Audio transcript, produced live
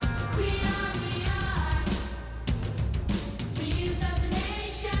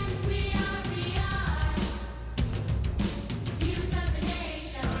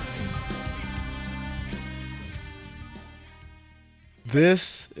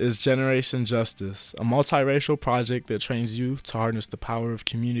This is Generation Justice, a multiracial project that trains youth to harness the power of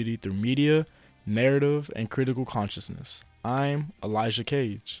community through media, narrative, and critical consciousness. I'm Elijah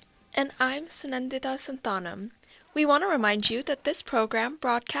Cage. And I'm Sunandita Santanam. We want to remind you that this program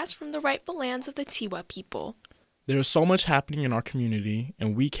broadcasts from the rightful lands of the Tiwa people. There is so much happening in our community,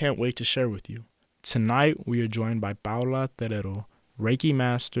 and we can't wait to share with you. Tonight, we are joined by Paula Terrero, Reiki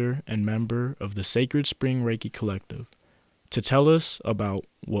Master and member of the Sacred Spring Reiki Collective, to tell us about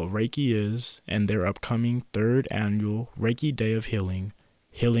what Reiki is and their upcoming 3rd annual Reiki Day of Healing,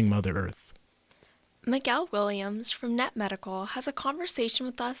 Healing Mother Earth. Miguel Williams from Net Medical has a conversation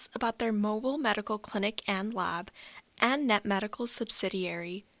with us about their mobile medical clinic and lab and Net Medical's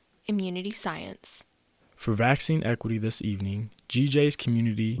subsidiary, Immunity Science. For Vaccine Equity this evening, GJ's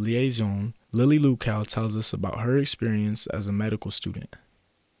community liaison, Lily Luchau, tells us about her experience as a medical student.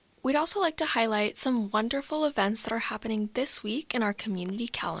 We'd also like to highlight some wonderful events that are happening this week in our community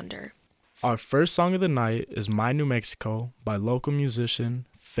calendar. Our first song of the night is My New Mexico by local musician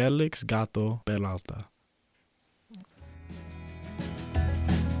Felix Gato Peralta.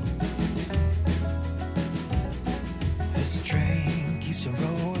 This train keeps on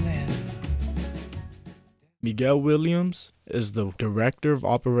rolling. Miguel Williams is the Director of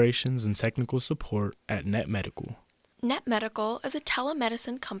Operations and Technical Support at Net Medical. Net Medical is a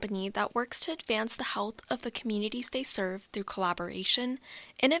telemedicine company that works to advance the health of the communities they serve through collaboration,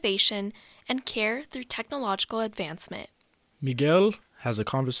 innovation, and care through technological advancement. Miguel has a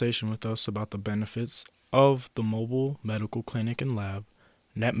conversation with us about the benefits of the mobile medical clinic and lab,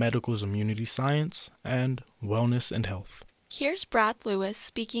 Net Medical's Immunity Science, and Wellness and Health. Here's Brad Lewis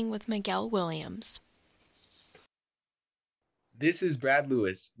speaking with Miguel Williams. This is Brad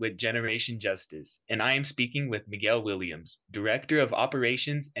Lewis with Generation Justice, and I am speaking with Miguel Williams, Director of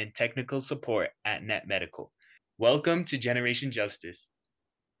Operations and Technical Support at Net Medical. Welcome to Generation Justice.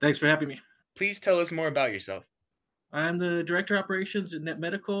 Thanks for having me. Please tell us more about yourself. I'm the Director of Operations at Net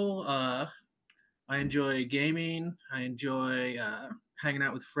Medical. I enjoy gaming. I enjoy hanging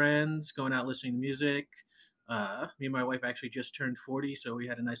out with friends, going out listening to music. Me and my wife actually just turned 40, so we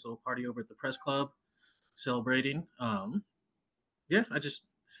had a nice little party over at the press club celebrating.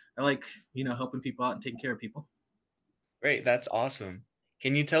 I like, helping people out and taking care of people. Great, that's awesome.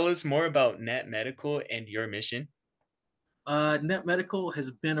 Can you tell us more about Net Medical and your mission? Net Medical has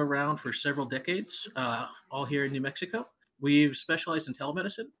been around for several decades, all here in New Mexico. We've specialized in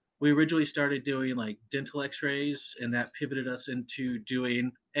telemedicine. We originally started doing dental x-rays, and that pivoted us into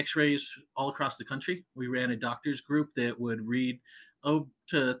doing x-rays all across the country. We ran a doctor's group that would read to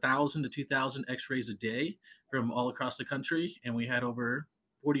 1,000 to 2,000 x-rays a day from all across the country, and we had over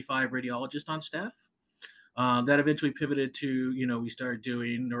 45 radiologists on staff. That eventually pivoted to, we started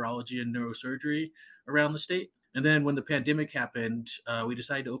doing neurology and neurosurgery around the state. And then when the pandemic happened, we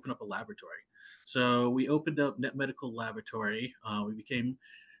decided to open up a laboratory. So we opened up Net Medical Laboratory. We became,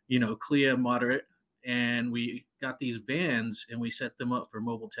 CLIA moderate, and we got these vans and we set them up for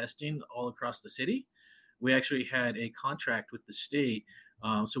mobile testing all across the city. We actually had a contract with the state.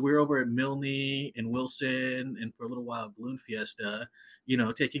 So we were over at Milne and Wilson and for a little while Balloon Fiesta,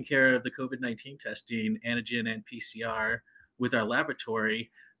 taking care of the COVID-19 testing, antigen and PCR with our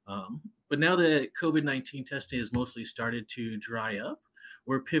laboratory. But now that COVID-19 testing has mostly started to dry up,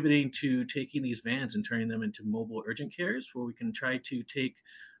 we're pivoting to taking these vans and turning them into mobile urgent cares where we can try to take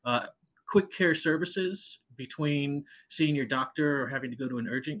quick care services between seeing your doctor or having to go to an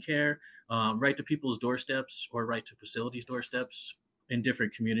urgent care, right to people's doorsteps or right to facilities doorsteps in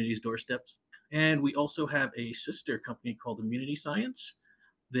different communities' doorsteps. And we also have a sister company called Immunity Science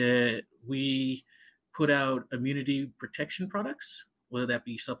that we put out immunity protection products, whether that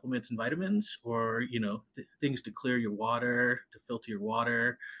be supplements and vitamins or, things to clear your water, to filter your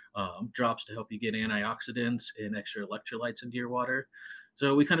water, drops to help you get antioxidants and extra electrolytes into your water.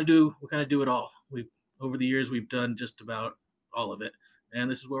 So we kind of do it all. Over the years, we've done just about all of it. And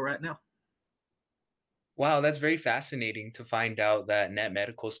this is where we're at now. Wow, that's very fascinating to find out that Net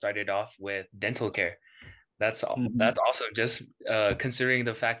Medical started off with dental care. That's awesome, just considering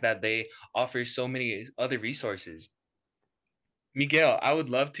the fact that they offer so many other resources. Miguel, I would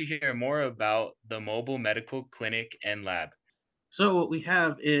love to hear more about the mobile medical clinic and lab. So what we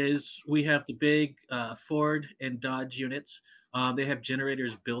have the big Ford and Dodge units. They have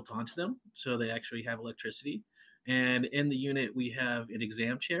generators built onto them, so they actually have electricity. And in the unit, we have an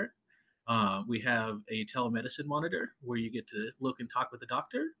exam chair. We have a telemedicine monitor where you get to look and talk with the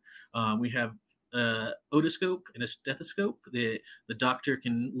doctor. We have an otoscope and a stethoscope that the doctor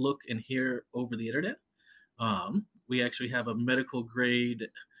can look and hear over the internet. We actually have a medical grade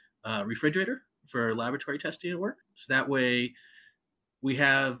refrigerator for laboratory testing and work. So that way We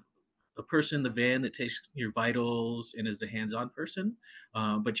have a person in the van that takes your vitals and is the hands-on person,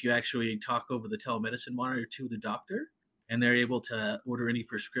 but you actually talk over the telemedicine monitor to the doctor, and they're able to order any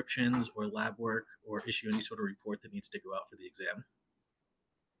prescriptions or lab work or issue any sort of report that needs to go out for the exam.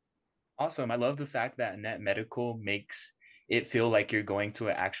 Awesome. I love the fact that Net Medical makes it feel like you're going to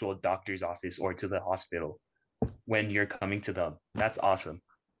an actual doctor's office or to the hospital when you're coming to them. That's awesome.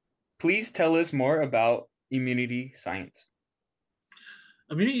 Please tell us more about Immunity Science.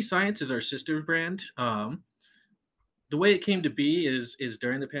 Immunity Science is our sister brand. The way it came to be is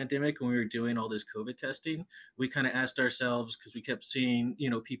during the pandemic when we were doing all this COVID testing, we kind of asked ourselves, because we kept seeing,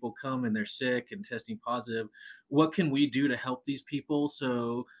 people come and they're sick and testing positive, what can we do to help these people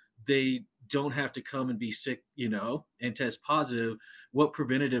so they don't have to come and be sick, and test positive? What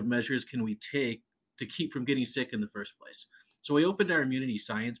preventative measures can we take to keep from getting sick in the first place? So we opened our Immunity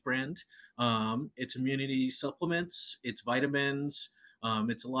Science brand. It's immunity supplements, it's vitamins,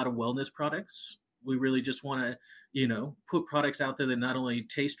 it's a lot of wellness products. We really just want to, put products out there that not only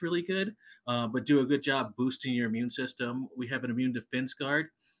taste really good, but do a good job boosting your immune system. We have an immune defense guard,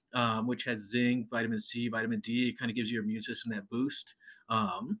 which has zinc, vitamin C, vitamin D. It kind of gives your immune system that boost.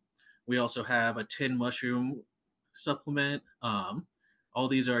 We also have a 10 mushroom supplement. All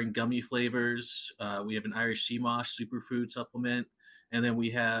these are in gummy flavors. We have an Irish sea moss superfood supplement. And then we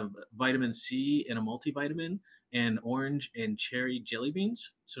have vitamin C and a multivitamin and orange and cherry jelly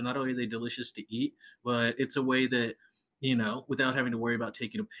beans. So not only are they delicious to eat, but it's a way that, without having to worry about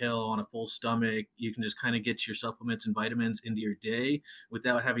taking a pill on a full stomach, you can just kind of get your supplements and vitamins into your day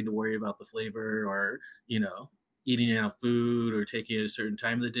without having to worry about the flavor or, eating enough food or taking it at a certain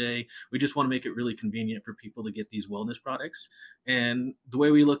time of the day. We just want to make it really convenient for people to get these wellness products. And the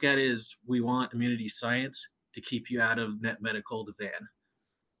way we look at it is we want Immunity Science to keep you out of Net Medical, the van.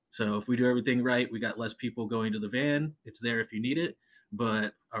 So if we do everything right, we got less people going to the van. It's there if you need it,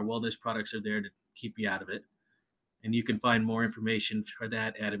 but our wellness products are there to keep you out of it. And you can find more information for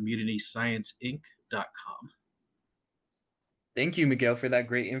that at immunityscienceinc.com. Thank you, Miguel, for that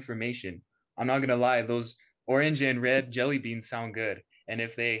great information. I'm not going to lie, those orange and red jelly beans sound good. And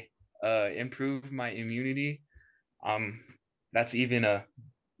if they improve my immunity, that's even a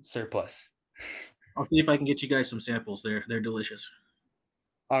surplus. I'll see if I can get you guys some samples there. They're delicious.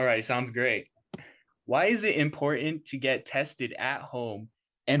 All right, sounds great. Why is it important to get tested at home?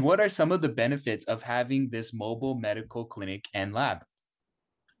 And what are some of the benefits of having this mobile medical clinic and lab?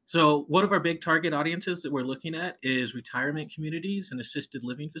 So one of our big target audiences that we're looking at is retirement communities and assisted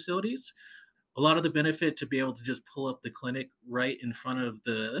living facilities. A lot of the benefit to be able to just pull up the clinic right in front of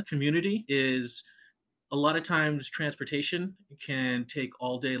the community is a lot of times transportation can take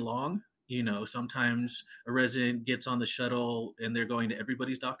all day long. Sometimes a resident gets on the shuttle and they're going to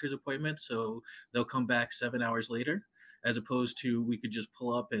everybody's doctor's appointment, so they'll come back 7 hours later, as opposed to we could just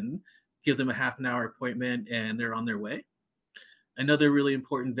pull up and give them a half an hour appointment and they're on their way. Another really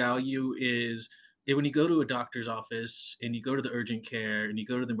important value is when you go to a doctor's office and you go to the urgent care and you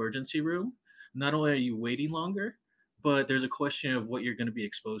go to the emergency room, not only are you waiting longer, but there's a question of what you're going to be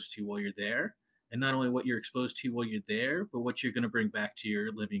exposed to while you're there. And not only what you're exposed to while you're there, but what you're going to bring back to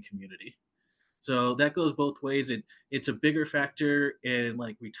your living community. So that goes both ways. It's a bigger factor in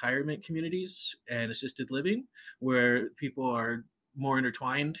like retirement communities and assisted living where people are more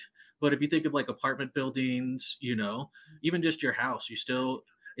intertwined. But if you think of like apartment buildings, even just your house, you still,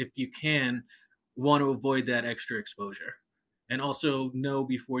 if you can, want to avoid that extra exposure. And also know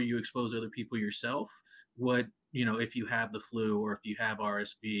before you expose other people yourself what, if you have the flu or if you have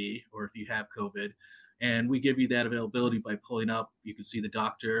RSV or if you have COVID. And we give you that availability by pulling up. You can see the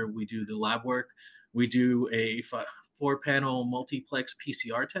doctor. We do the lab work. We do a 4-panel multiplex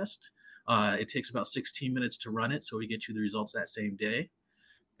PCR test. It takes about 16 minutes to run it, so we get you the results that same day.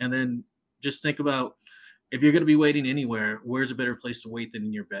 And then just think about, if you're going to be waiting anywhere, where's a better place to wait than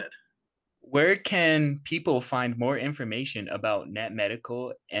in your bed? Where can people find more information about Net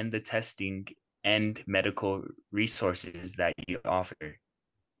Medical and the testing and medical resources that you offer?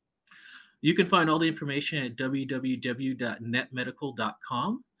 You can find all the information at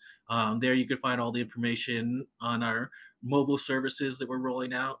www.netmedical.com. There you can find all the information on our mobile services that we're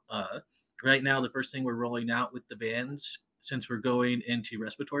rolling out. Right now, the first thing we're rolling out with the vans, since we're going into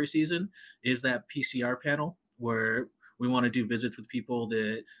respiratory season, is that PCR panel where we want to do visits with people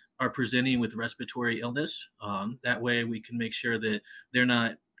that are presenting with respiratory illness. That way we can make sure that they're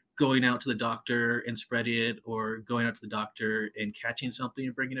not going out to the doctor and spreading it or going out to the doctor and catching something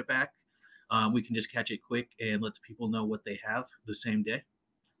and bringing it back. We can just catch it quick and let the people know what they have the same day.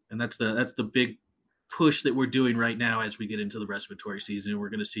 And that's the big push that we're doing right now as we get into the respiratory season. We're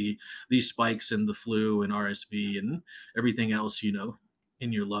going to see these spikes in the flu and RSV and everything else,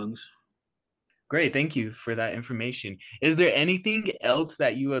 in your lungs. Great, thank you for that information. Is there anything else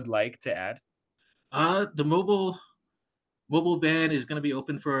that you would like to add? The mobile van is going to be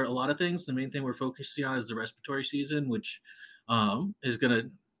open for a lot of things. The main thing we're focusing on is the respiratory season, which is going to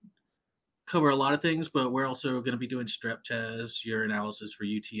cover a lot of things, but we're also going to be doing strep tests, urinalysis for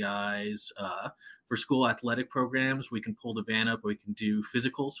UTIs. For school athletic programs, we can pull the van up. We can do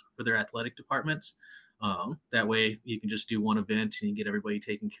physicals for their athletic departments. That way, you can just do one event and you get everybody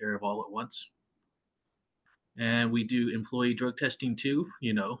taken care of all at once. And we do employee drug testing too.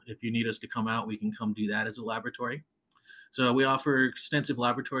 If you need us to come out, we can come do that as a laboratory. So we offer extensive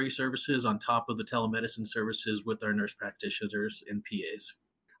laboratory services on top of the telemedicine services with our nurse practitioners and PAs.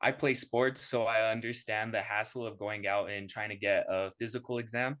 I play sports, so I understand the hassle of going out and trying to get a physical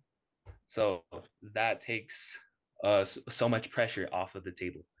exam. So that takes so much pressure off of the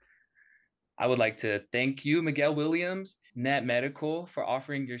table. I would like to thank you, Miguel Williams, Net Medical, for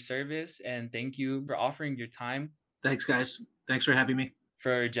offering your service, and thank you for offering your time. Thanks, guys. Thanks for having me.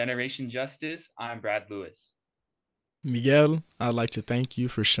 For Generation Justice, I'm Brad Lewis. Miguel, I'd like to thank you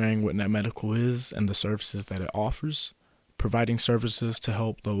for sharing what Net Medical is and the services that it offers, providing services to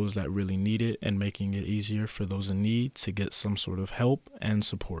help those that really need it and making it easier for those in need to get some sort of help and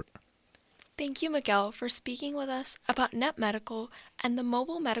support. Thank you, Miguel, for speaking with us about Net Medical and the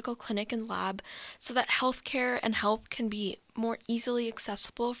mobile medical clinic and lab so that healthcare and help can be more easily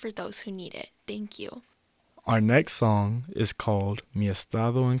accessible for those who need it. Thank you. Our next song is called Mi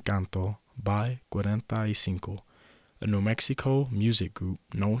Estado Encanto by 45, a New Mexico music group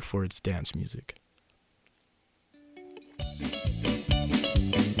known for its dance music.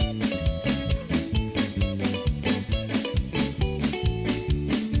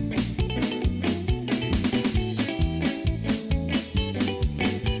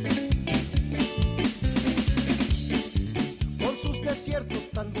 Con sus desiertos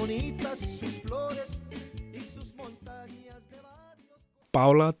tan bonitas, sus flores y sus montañas de varios.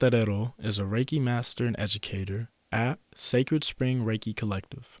 Paula Terrero is a Reiki master and educator at Sacred Spring Reiki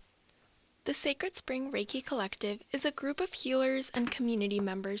Collective. The Sacred Spring Reiki Collective is a group of healers and community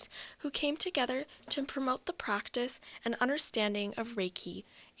members who came together to promote the practice and understanding of Reiki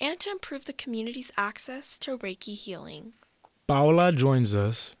and to improve the community's access to Reiki healing. Paula joins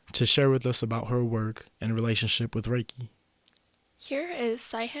us to share with us about her work and relationship with Reiki. Here is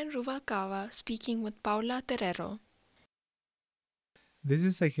Saihen Rubalcaba speaking with Paula Terrero. This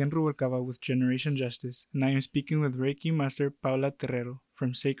is Saihen Rubalcaba with Generation Justice, and I am speaking with Reiki Master Paula Terrero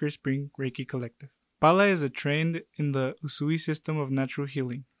from Sacred Spring Reiki Collective. Paula is trained in the Usui system of natural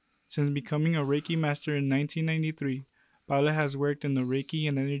healing. Since becoming a Reiki Master in 1993, Paula has worked in the Reiki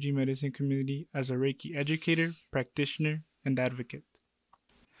and energy medicine community as a Reiki educator, practitioner, and advocate.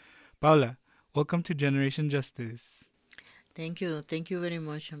 Paula, welcome to Generation Justice. Thank you. Thank you very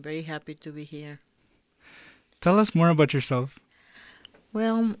much. I'm very happy to be here. Tell us more about yourself.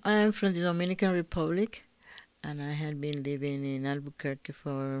 Well, I'm from the Dominican Republic, and I had been living in Albuquerque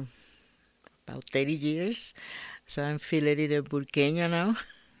for about 30 years. So I'm feeling a little burqueña now.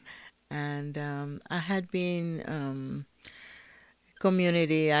 And I had been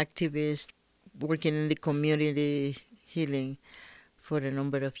community activist, working in the community healing for a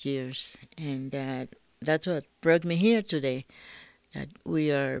number of years. And that's what brought me here today, that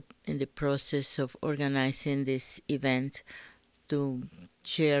we are in the process of organizing this event to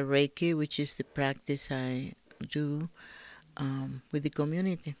share Reiki, which is the practice I do with the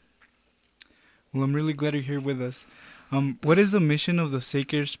community. Well, I'm really glad you're here with us. What is the mission of the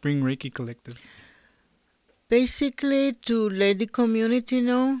Sacred Spring Reiki Collective? Basically, to let the community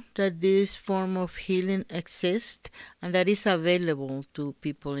know that this form of healing exists and that is available to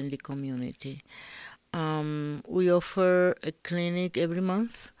people in the community. We offer a clinic every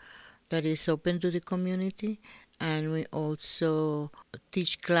month that is open to the community, and we also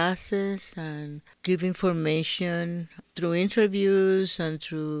teach classes and give information through interviews and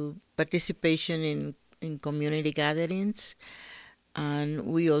through participation in community gatherings. And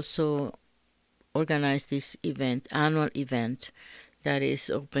we also organize this event, annual event, that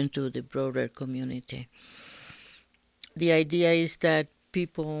is open to the broader community. The idea is that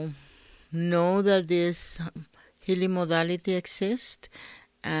people know that this healing modality exists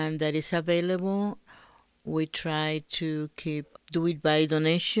and that is available. We try to do it by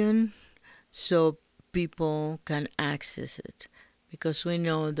donation so people can access it, because we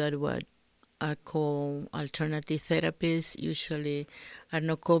know that what are called alternative therapies usually are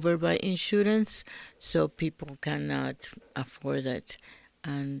not covered by insurance, so people cannot afford it.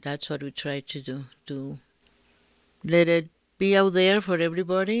 And that's what we try to do, to let it be out there for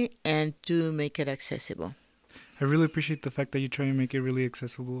everybody and to make it accessible. I really appreciate the fact that you try and make it really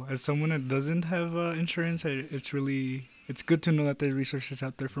accessible. As someone that doesn't have insurance, it's good to know that there's resources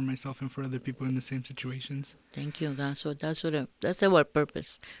out there for myself and for other people in the same situations. Thank you. That's our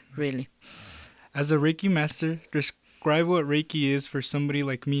purpose, really. As a Reiki master, describe what Reiki is for somebody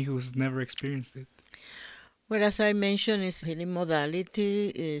like me who's never experienced it. Well, as I mentioned, it's healing modality,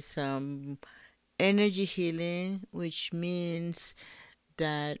 is energy healing, which means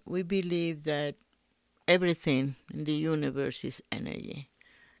that we believe that everything in the universe is energy.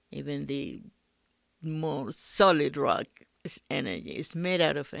 Even the more solid rock is energy. It's made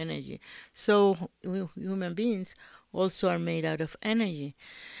out of energy. So human beings also are made out of energy.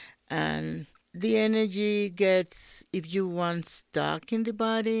 And the energy gets, if you want, stuck in the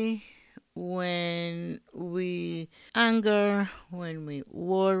body when we anger, when we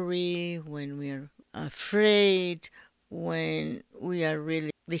worry, when we are afraid, when we are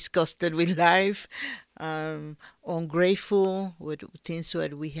really disgusted with life, ungrateful with things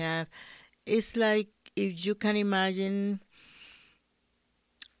that we have. It's like if you can imagine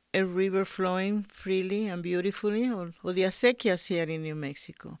a river flowing freely and beautifully, or the acequias here in New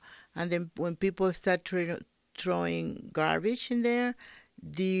Mexico. And then when people start throwing garbage in there,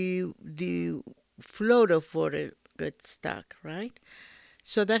 the flow of water gets stuck, right?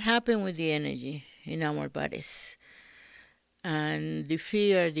 So that happened with the energy in our bodies. And the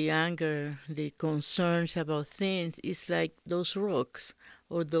fear, the anger, the concerns about things is like those rocks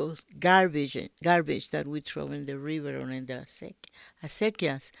or those garbage that we throw in the river or in the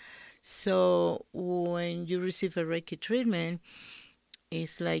acequias. So when you receive a Reiki treatment,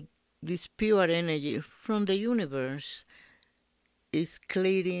 it's like this pure energy from the universe is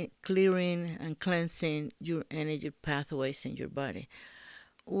clearing and cleansing your energy pathways in your body,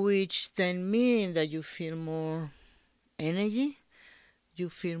 which then means that you feel more energy, you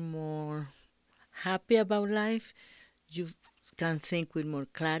feel more happy about life, you can think with more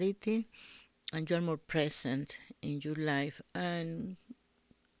clarity, and you are more present in your life and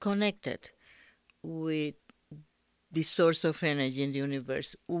connected with the source of energy in the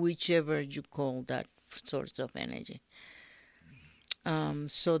universe, whichever you call that source of energy.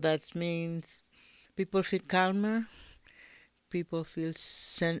 So that means people feel calmer, people feel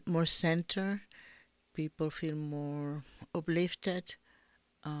more centered, people feel more uplifted,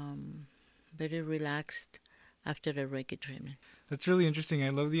 very relaxed after the Reiki treatment. That's really interesting. I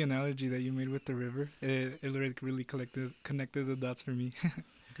love the analogy that you made with the river. It really connected the dots for me.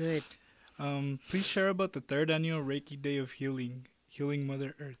 Good. Please share about the 3rd annual Reiki Day of Healing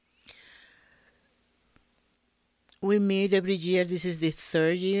Mother Earth. We meet every year. This is the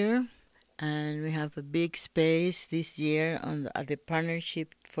 3rd year, and we have a big space this year at the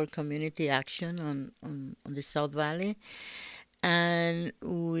Partnership for Community Action on the South Valley. And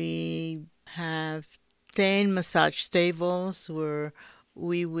we have 10 massage tables where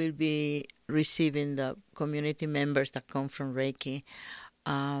we will be receiving the community members that come from Reiki.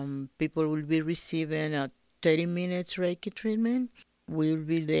 People will be receiving a 30 minutes Reiki treatment. We'll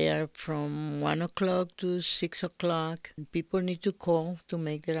be there from 1 o'clock to 6 o'clock. People need to call to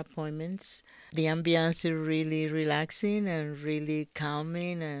make their appointments. The ambiance is really relaxing and really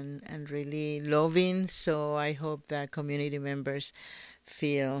calming and really loving. So I hope that community members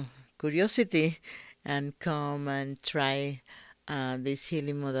feel curiosity and come and try this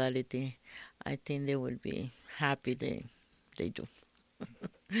healing modality. I think they will be happy they do.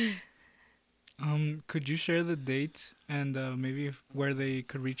 Could you share the date and maybe where they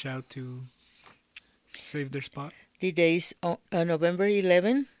could reach out to save their spot? The day is November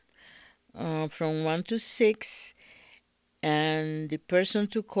 11 from 1 to 6, and the person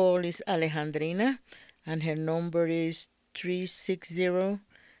to call is Alejandrina, and her number is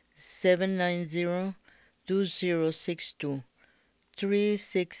 360-790-2062.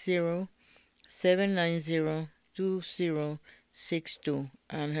 360-790-2062,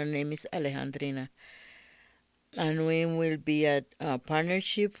 and her name is Alejandrina. And we will be at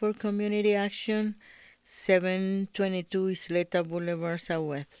Partnership for Community Action, 722 Isleta Boulevard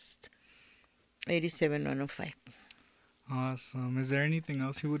Southwest, 87105. Awesome. Is there anything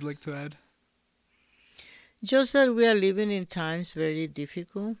else you would like to add? Just that we are living in times very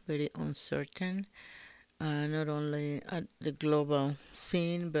difficult, very uncertain, not only at the global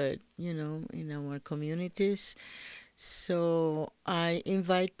scene, but, in our communities. So I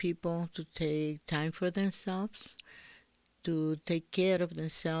invite people to take time for themselves, to take care of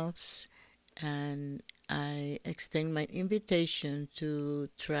themselves, and I extend my invitation to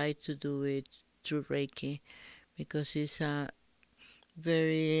try to do it through Reiki, because it's a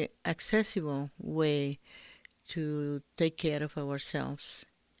very accessible way to take care of ourselves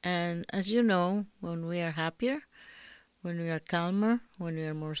And as you know, when we are happier, when we are calmer, when we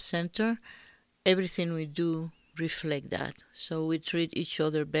are more centered, everything we do reflect that. So we treat each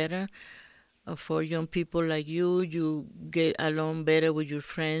other better. For young people like you get along better with your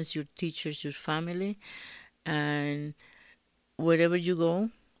friends, your teachers, your family, and wherever you go,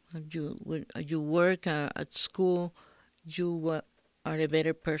 when you work at school, you are a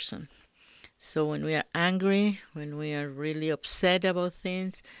better person. So when we are angry, when we are really upset about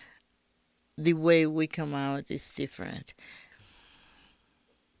things, the way we come out is different.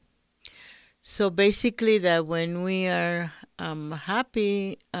 So basically, that when we are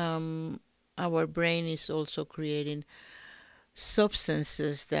happy, our brain is also creating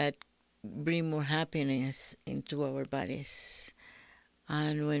substances that bring more happiness into our bodies.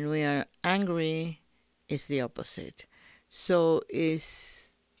 And when we are angry, it's the opposite. So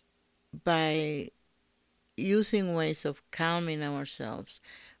it's by using ways of calming ourselves,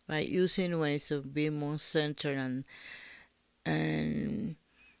 by using ways of being more centered and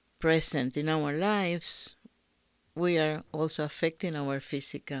present in our lives, we are also affecting our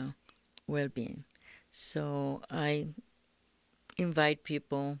physical well-being. So I invite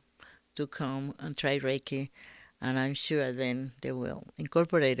people to come and try Reiki, and I'm sure then they will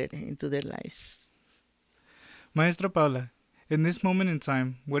incorporate it into their lives. Maestra Paula, in this moment in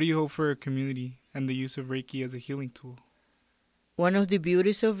time, what do you hope for our community and the use of Reiki as a healing tool? One of the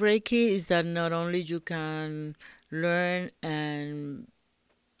beauties of Reiki is that not only you can learn and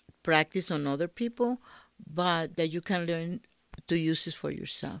practice on other people, but that you can learn to use it for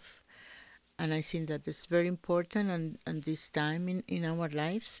yourself. And I think that it's very important and this time in our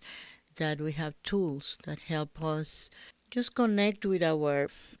lives that we have tools that help us just connect with our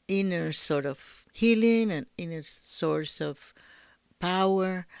inner sort of healing and inner source of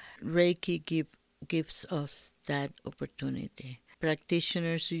power. Reiki gives us that opportunity.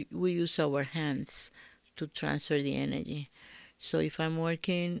 Practitioners, we use our hands to transfer the energy. So if I'm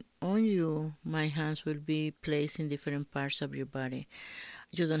working on you, my hands will be placed in different parts of your body.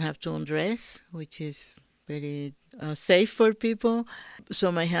 You don't have to undress, which is very safe for people.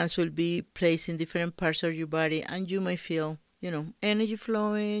 So my hands will be placed in different parts of your body, and you may feel, energy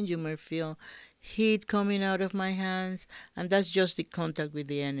flowing. You may feel heat coming out of my hands, and that's just the contact with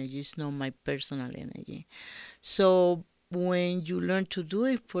the energy. It's not my personal energy. So when you learn to do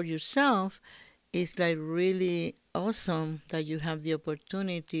it for yourself, it's like really awesome that you have the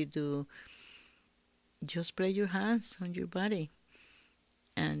opportunity to just place your hands on your body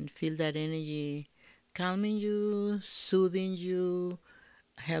and feel that energy calming you, soothing you,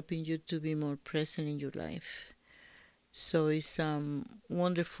 helping you to be more present in your life. So it's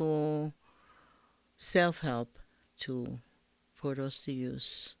wonderful self-help tool for us to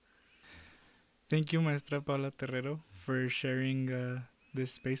use. Thank you, Maestra Paula Terrero, for sharing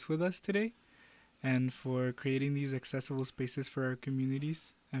this space with us today and for creating these accessible spaces for our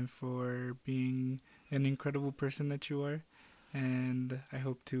communities and for being an incredible person that you are. And I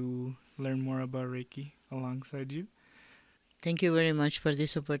hope to learn more about Reiki alongside you. Thank you very much for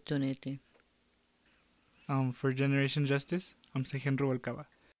this opportunity. For Generation Justice, I'm Sejenro Walcaba.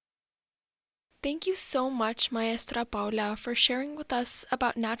 Thank you so much, Maestra Paula, for sharing with us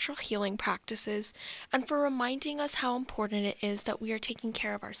about natural healing practices and for reminding us how important it is that we are taking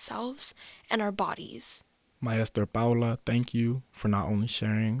care of ourselves and our bodies. Maestra Paula, thank you for not only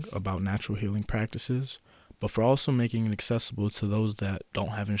sharing about natural healing practices, but for also making it accessible to those that don't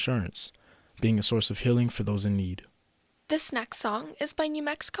have insurance, being a source of healing for those in need. This next song is by New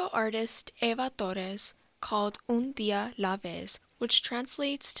Mexico artist Eva Torres, called Un Día La Vez, which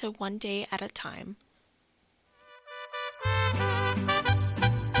translates to One Day at a Time.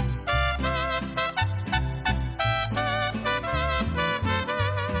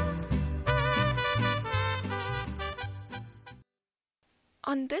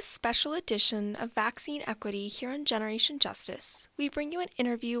 On this special edition of Vaccine Equity here on Generation Justice, we bring you an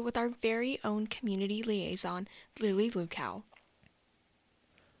interview with our very own community liaison, Lily Luchau.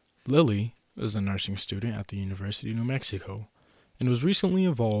 Lily is a nursing student at the University of New Mexico and was recently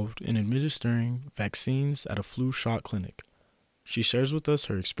involved in administering vaccines at a flu shot clinic. She shares with us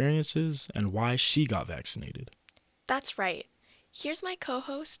her experiences and why she got vaccinated. That's right. Here's my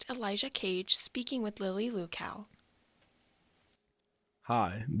co-host, Elijah Cage, speaking with Lily Luchau.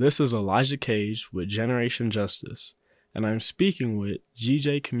 Hi, this is Elijah Cage with Generation Justice, and I'm speaking with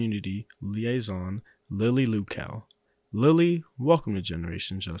GJ Community Liaison Lily Luchau. Lily, welcome to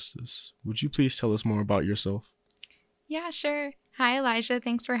Generation Justice. Would you please tell us more about yourself? Yeah, sure. Hi, Elijah.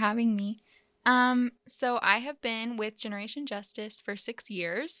 Thanks for having me. So I have been with Generation Justice for 6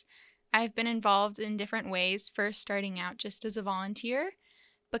 years. I've been involved in different ways, first starting out just as a volunteer,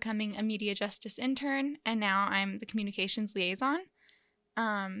 becoming a media justice intern, and now I'm the communications liaison.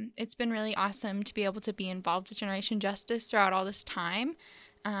 It's been really awesome to be able to be involved with Generation Justice throughout all this time.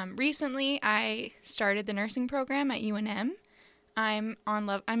 Recently, I started the nursing program at UNM. I'm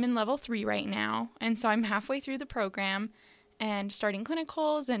in level 3 right now, and so I'm halfway through the program and starting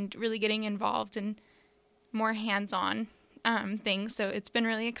clinicals and really getting involved in more hands-on things. So it's been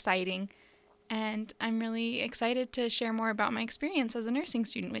really exciting, and I'm really excited to share more about my experience as a nursing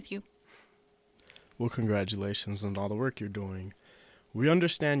student with you. Well, congratulations on all the work you're doing. We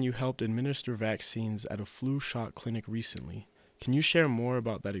understand you helped administer vaccines at a flu shot clinic recently. Can you share more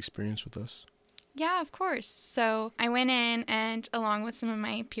about that experience with us? Yeah, of course. So I went in and, along with some of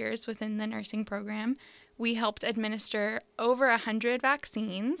my peers within the nursing program, we helped administer over 100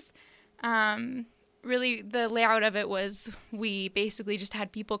 vaccines. Really, the layout of it was we basically just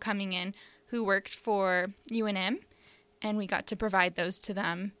had people coming in who worked for UNM, and we got to provide those to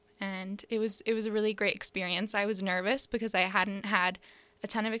them. And it was a really great experience. I was nervous because I hadn't had a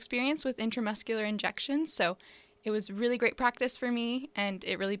ton of experience with intramuscular injections, so it was really great practice for me, and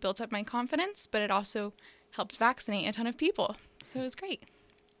it really built up my confidence, but it also helped vaccinate a ton of people. So it was great.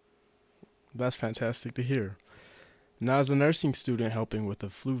 That's fantastic to hear. Now, as a nursing student helping with a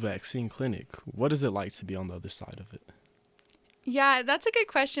flu vaccine clinic, what is it like to be on the other side of it? Yeah, that's a good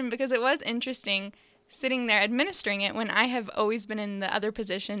question, because it was interesting sitting there administering it when I have always been in the other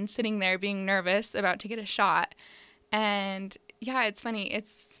position, sitting there being nervous about to get a shot. And yeah, it's funny.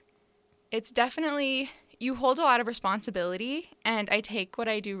 It's definitely, you hold a lot of responsibility, and I take what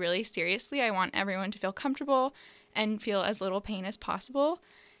I do really seriously. I want everyone to feel comfortable and feel as little pain as possible.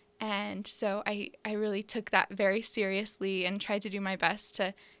 And so I really took that very seriously and tried to do my best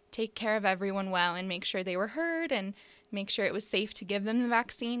to take care of everyone well and make sure they were heard and make sure it was safe to give them the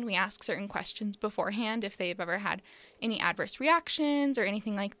vaccine. We ask certain questions beforehand if they've ever had any adverse reactions or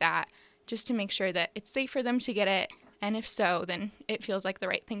anything like that, just to make sure that it's safe for them to get it. And if so, then it feels like the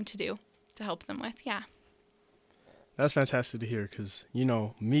right thing to do to help them with. Yeah. That's fantastic to hear because,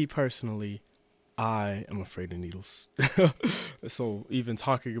 me personally, I am afraid of needles. So even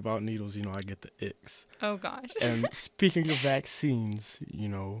talking about needles, I get the icks. Oh, gosh. And speaking of vaccines,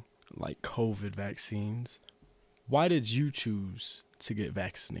 like COVID vaccines, why did you choose to get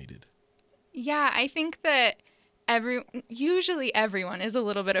vaccinated? Yeah, I think that usually everyone is a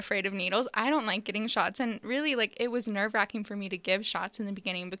little bit afraid of needles. I don't like getting shots, and really, it was nerve-wracking for me to give shots in the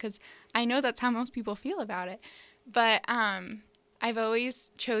beginning because I know that's how most people feel about it. But I've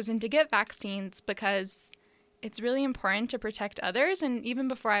always chosen to get vaccines because it's really important to protect others. And even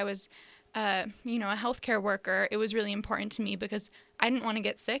before I was, a healthcare worker, it was really important to me because I didn't want to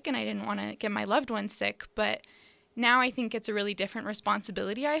get sick and I didn't want to get my loved ones sick. But now I think it's a really different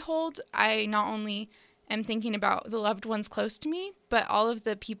responsibility I hold. I not only am thinking about the loved ones close to me, but all of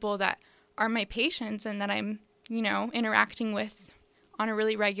the people that are my patients and that I'm, interacting with on a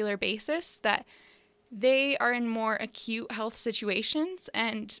really regular basis, that they are in more acute health situations,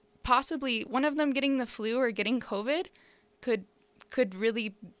 and possibly one of them getting the flu or getting COVID could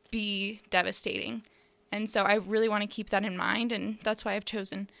really be devastating. And so I really want to keep that in mind, and that's why I've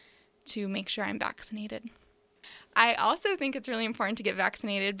chosen to make sure I'm vaccinated. I also think it's really important to get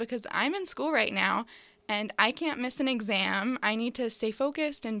vaccinated because I'm in school right now, and I can't miss an exam. I need to stay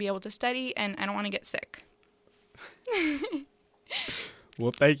focused and be able to study, and I don't want to get sick.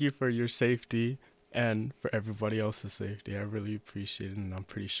 Well, thank you for your safety. And for everybody else's safety, I really appreciate it, and I'm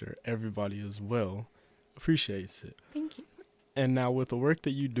pretty sure everybody as well appreciates it. Thank you. And now with the work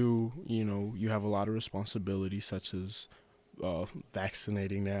that you do, you have a lot of responsibilities, such as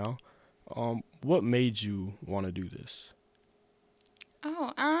vaccinating now. What made you want to do this?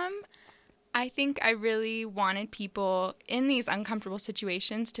 I think I really wanted people in these uncomfortable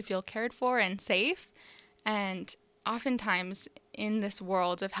situations to feel cared for and safe. And oftentimes in this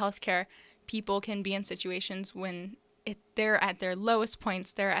world of healthcare, people can be in situations when they're at their lowest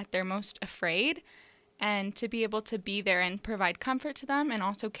points, they're at their most afraid, and to be able to be there and provide comfort to them and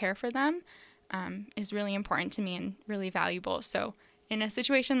also care for them is really important to me and really valuable. So in a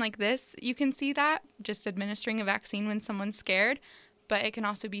situation like this, you can see that just administering a vaccine when someone's scared, but it can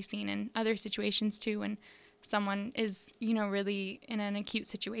also be seen in other situations too when someone is, really in an acute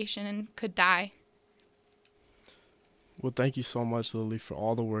situation and could die. Well, thank you so much, Lily, for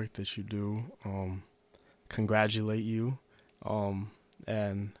all the work that you do. Congratulate you.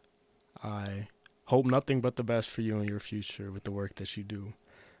 And I hope nothing but the best for you in your future with the work that you do.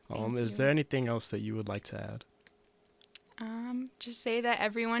 Is there anything else that you would like to add? Just say that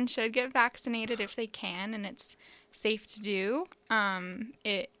everyone should get vaccinated if they can, and it's safe to do.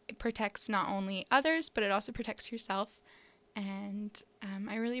 It protects not only others, but it also protects yourself. And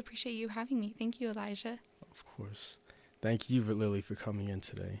I really appreciate you having me. Thank you, Elijah. Of course. Thank you, Lily, for coming in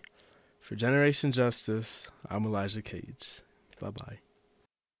today. For Generation Justice, I'm Elijah Cage. Bye-bye.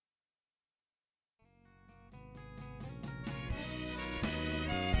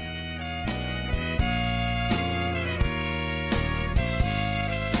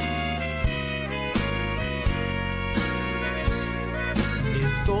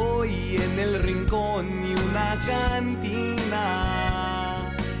 Estoy en el rincón de una cantina,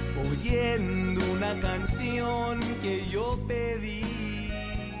 oyendo una canción que yo pedí.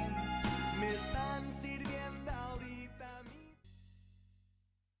 Me están sirviendo ahorita mi...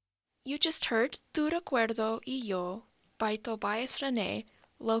 You just heard Tu Recuerdo y Yo by Tobias René,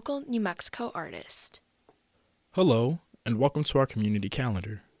 local New Mexico artist. Hello, and welcome to our community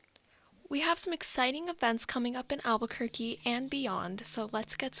calendar. We have some exciting events coming up in Albuquerque and beyond, so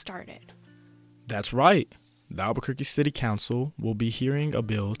let's get started. That's right. The Albuquerque City Council will be hearing a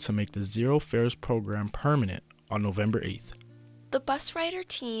bill to make the Zero Fares program permanent on November 8th. The bus rider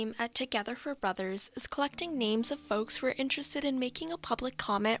team at Together for Brothers is collecting names of folks who are interested in making a public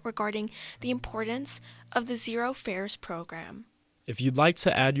comment regarding the importance of the Zero Fares program. If you'd like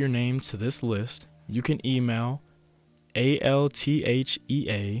to add your name to this list, you can email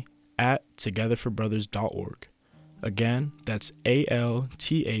althea@togetherforbrothers.org. Again, that's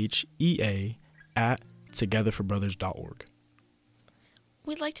althea@togetherforbrothers.org.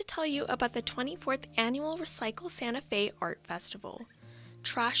 We'd like to tell you about the 24th Annual Recycle Santa Fe Art Festival.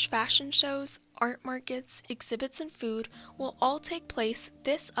 Trash fashion shows, art markets, exhibits, and food will all take place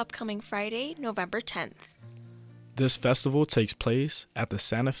this upcoming Friday, November 10th. This festival takes place at the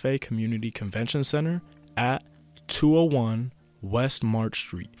Santa Fe Community Convention Center at 201 West March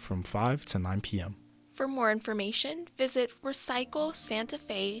Street from 5 to 9 p.m. For more information, visit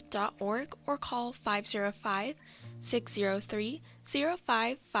recyclesantafe.org or call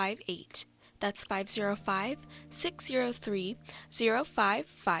 505-603-0558. That's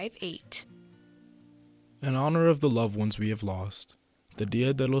 505-603-0558. In honor of the loved ones we have lost, the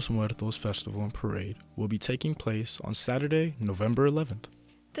Dia de los Muertos Festival and Parade will be taking place on Saturday, November 11th.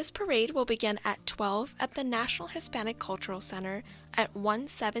 This parade will begin at 12 at the National Hispanic Cultural Center at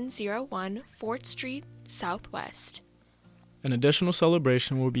 1701 4th Street Southwest. An additional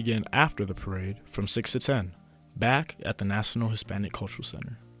celebration will begin after the parade from 6 to 10, back at the National Hispanic Cultural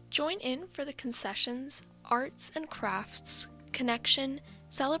Center. Join in for the concessions, arts and crafts, connection,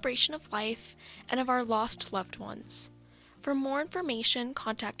 celebration of life, and of our lost loved ones. For more information,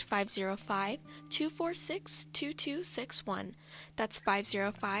 contact 505-246-2261. That's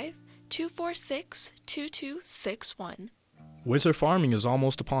 505-246-2261. Winter farming is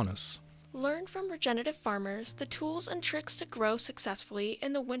almost upon us. Learn from regenerative farmers the tools and tricks to grow successfully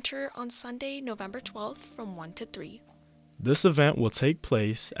in the winter on Sunday, November 12th from 1 to 3. This event will take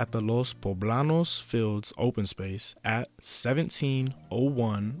place at the Los Poblanos Fields Open Space at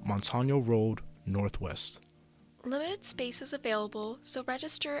 1701 Montano Road, Northwest. Limited space is available, so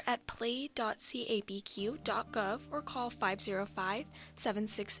register at play.cabq.gov or call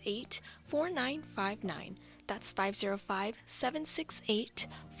 505-768-4959. That's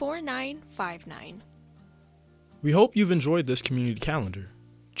 505-768-4959. We hope you've enjoyed this community calendar.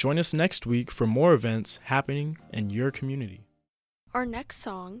 Join us next week for more events happening in your community. Our next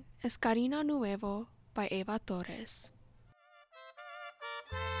song is Carina Nuevo by Eva Torres.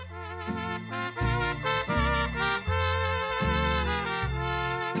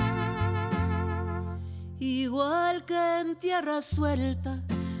 Igual que en tierra suelta,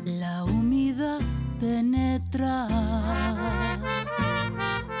 la humedad penetra.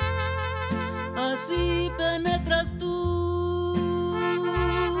 Así penetras tú,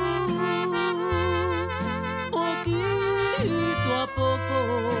 poquito a poco.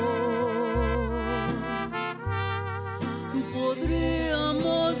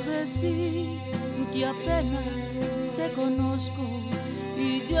 Podríamos decir que apenas te conozco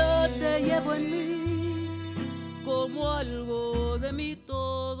y ya te llevo en mí como algo de mi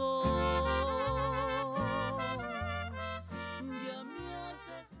todo. Ya me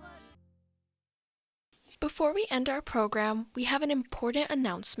haces falta. Before we end our program, we have an important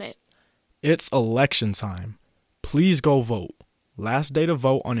announcement. It's election time. Please go vote. Last day to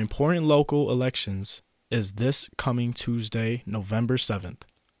vote on important local elections is this coming Tuesday, November 7th.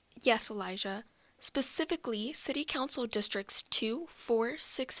 Yes, Elijah. Specifically, City Council Districts 2, 4,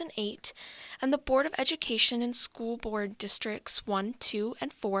 6, and 8, and the Board of Education and School Board Districts 1, 2,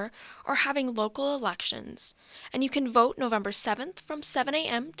 and 4 are having local elections, and you can vote November 7th from 7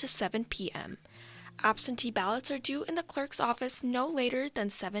 a.m. to 7 p.m. Absentee ballots are due in the clerk's office no later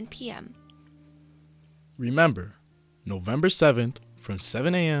than 7 p.m. Remember, November 7th from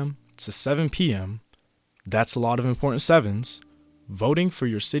 7 a.m. to 7 p.m. That's a lot of important sevens. Voting for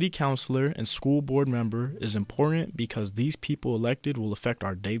your city councilor and school board member is important because these people elected will affect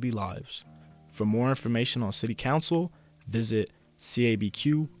our daily lives. For more information on city council, visit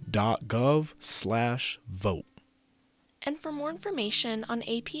cabq.gov/vote. And for more information on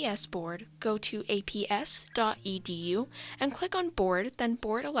APS Board, go to aps.edu and click on Board, then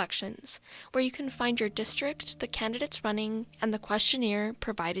Board Elections, where you can find your district, the candidates running, and the questionnaire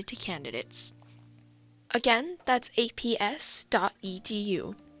provided to candidates. Again, that's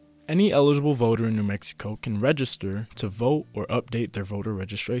aps.edu. Any eligible voter in New Mexico can register to vote or update their voter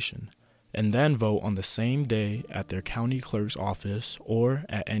registration, and then vote on the same day at their county clerk's office or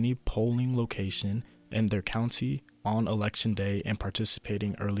at any polling location in their county on election day and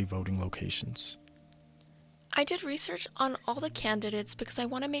participating early voting locations. I did research on all the candidates because I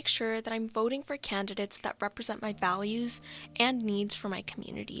want to make sure that I'm voting for candidates that represent my values and needs for my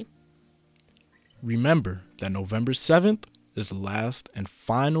community. Remember that November 7th is the last and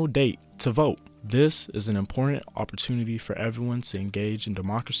final date to vote. This is an important opportunity for everyone to engage in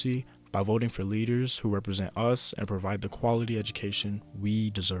democracy by voting for leaders who represent us and provide the quality education we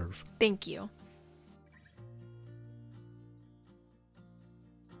deserve. Thank you.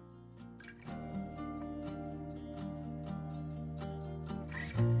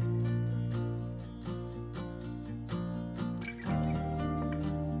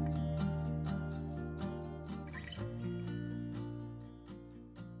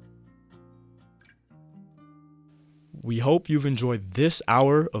 We hope you've enjoyed this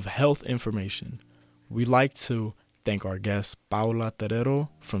hour of health information. We'd like to thank our guest Paula Terrero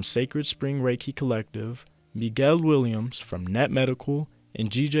from Sacred Spring Reiki Collective, Miguel Williams from Net Medical, and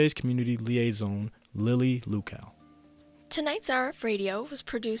GJ's Community Liaison, Lily Luchau. Tonight's hour of radio was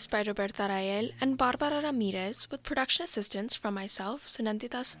produced by Roberta Rael and Barbara Ramirez with production assistance from myself,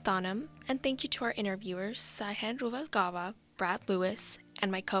 Sunandita Santanam, and thank you to our interviewers, Sahen Ruvalgava, Brad Lewis, and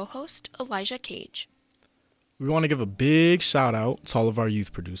my co-host, Elijah Cage. We want to give a big shout out to all of our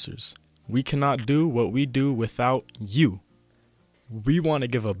youth producers. We cannot do what we do without you. We want to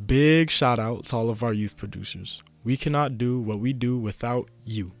give a big shout out to all of our youth producers. We cannot do what we do without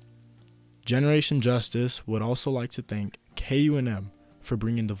you. Generation Justice would also like to thank KUNM for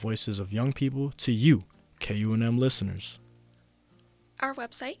bringing the voices of young people to you, KUNM listeners. Our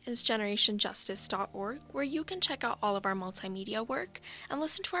website is generationjustice.org, where you can check out all of our multimedia work and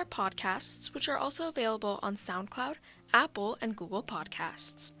listen to our podcasts, which are also available on SoundCloud, Apple, and Google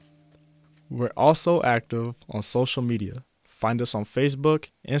Podcasts. We're also active on social media. Find us on Facebook,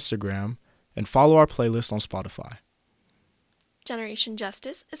 Instagram, and follow our playlist on Spotify. Generation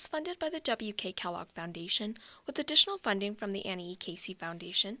Justice is funded by the W.K. Kellogg Foundation, with additional funding from the Annie E. Casey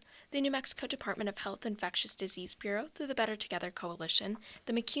Foundation, the New Mexico Department of Health Infectious Disease Bureau through the Better Together Coalition,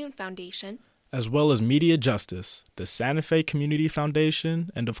 the McCune Foundation, as well as Media Justice, the Santa Fe Community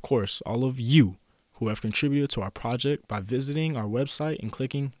Foundation, and of course, all of you who have contributed to our project by visiting our website and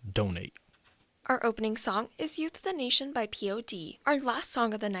clicking Donate. Our opening song is Youth of the Nation by POD. Our last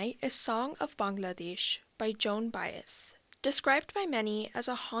song of the night is Song of Bangladesh by Joan Baez, described by many as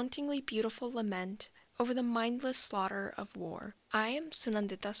a hauntingly beautiful lament over the mindless slaughter of war. I am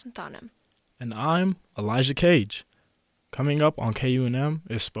Sunandita Santanam. And I'm Elijah Cage. Coming up on KUNM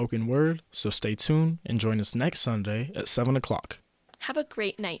is Spoken Word, so stay tuned and join us next Sunday at 7 o'clock. Have a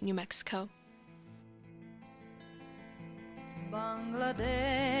great night, New Mexico. Bangladesh,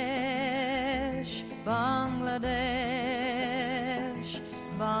 Bangladesh,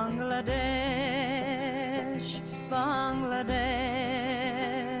 Bangladesh,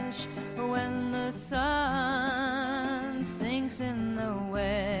 Bangladesh. When the sun sinks in the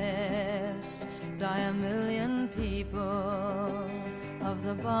west, die a million people of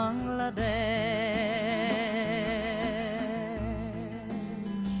the Bangladesh.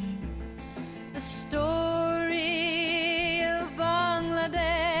 The story of Bangladesh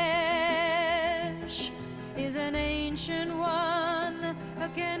is an ancient one,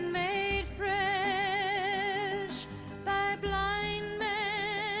 again made fresh by blind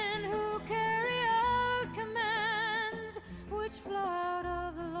men who carry out commands which flow out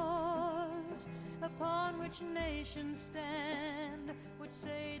of the laws upon which nations stand, which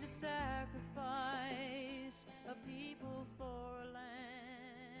say to sacrifice a people for